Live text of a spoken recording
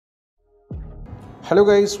Hello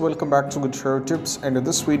guys, welcome back to Good Show Tips, and in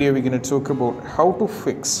this video we're going to talk about how to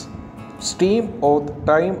fix Steam auth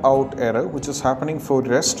timeout error which is happening for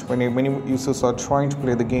REST when many users are trying to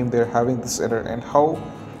play the game. They're having this error and how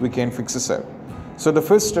we can fix this error. So the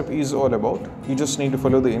first step is all about, you just need to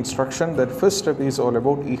follow the instruction. That first step is all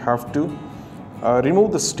about, you have to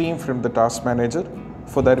remove the Steam from the task manager.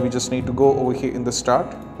 For that we just need to go over here in the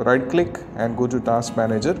start, right click and go to task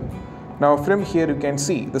manager. Now from here you can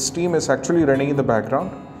see the Steam is actually running in the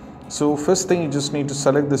background. So first thing, you just need to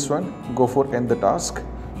select this one, go for end the task.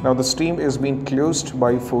 Now the Steam is being closed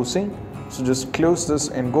by forcing. So just close this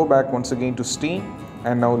and go back once again to Steam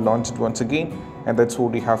and now launch it once again, and that's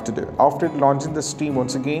what you have to do. After launching the Steam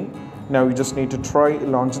once again, now you just need to try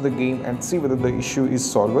launch the game and see whether the issue is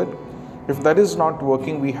solved. If that is not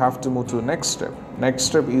working, we have to move to the next step. Next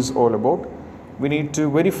step is all about, we need to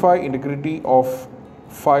verify integrity of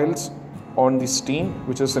files on the Steam,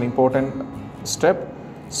 which is an important step.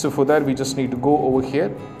 So for that we just need to go over here,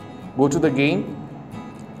 go to the game,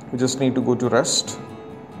 we just need to go to REST,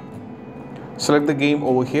 select the game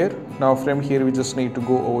over here. Now from here we just need to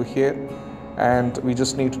go over here and we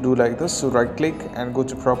just need to do like this. So right click and go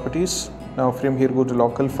to properties. Now from here go to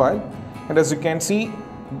local file, and as you can see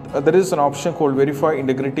there is an option called verify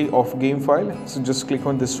integrity of game file. So just click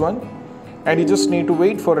on this one, and you just need to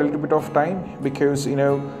wait for a little bit of time, because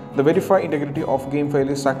the verify integrity of game file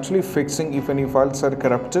is actually fixing if any files are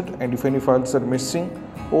corrupted and if any files are missing.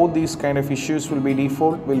 All these kind of issues will be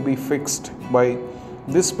fixed by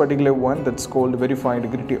this particular one that's called verify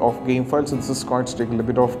integrity of game files. So this is going to take a little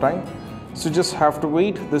bit of time, so just have to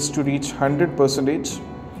wait this to reach 100%.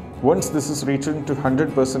 Once this is reaching to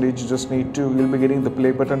 100%, you just need to, you'll be getting the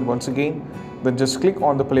play button once again. Then just click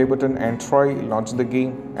on the play button and try launch the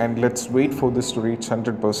game, and let's wait for this to reach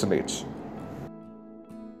 100%.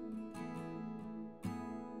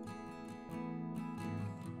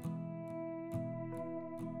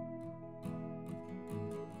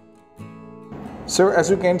 So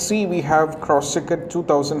as you can see, we have cross-checked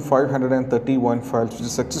 2531 files which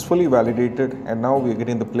is successfully validated, and now we are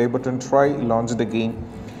getting the play button. Try launch the game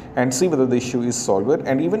and see whether the issue is solved.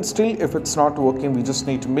 And even still, if it's not working, we just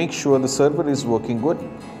need to make sure the server is working good.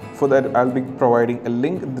 For that I'll be providing a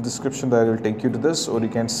link in the description that will take you to this, or you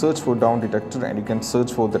can search for down detector and you can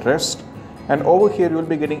search for the REST, and over here you will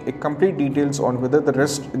be getting a complete details on whether the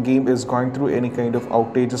REST game is going through any kind of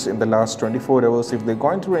outages in the last 24 hours. If they're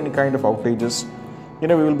going through any kind of outages, we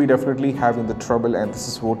will be definitely having the trouble, and this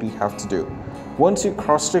is what you have to do. Once you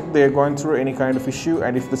cross-check they are going through any kind of issue,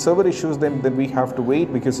 and if the server issues then we have to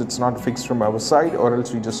wait because it's not fixed from our side, or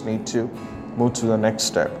else we just need to move to the next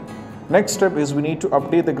step. Next step is we need to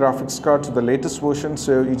update the graphics card to the latest version.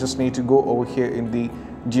 So you just need to go over here in the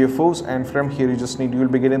GeForce, and from here you'll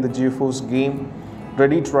be getting the GeForce game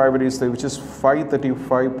ready driver is there, which is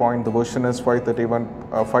 535 the version is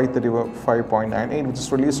 535.98, which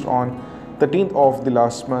is released on 13th of the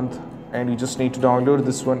last month. And you just need to download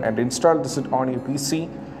this one and install this on your PC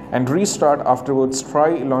and restart afterwards.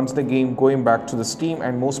 Try launch the game going back to the Steam,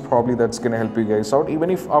 and most probably that's going to help you guys out. Even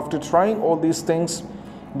if after trying all these things,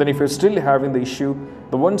 then if you're still having the issue,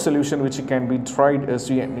 the one solution which can be tried is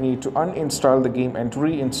you need to uninstall the game and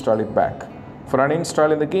reinstall it back. For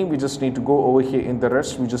uninstalling the game, we just need to go over here in the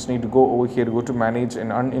REST, we just need to go over here, go to manage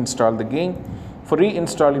and uninstall the game. For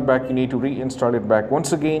reinstall it back, you need to reinstall it back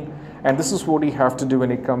once again. And this is what you have to do when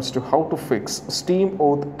it comes to how to fix Steam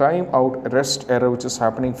auth timeout REST error which is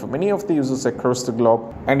happening for many of the users across the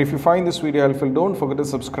globe. And if you find this video helpful, don't forget to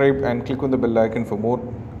subscribe and click on the bell icon for more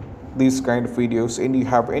these kind of videos. And you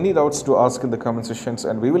have any doubts to ask in the comment sections,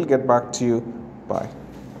 and we will get back to you. Bye.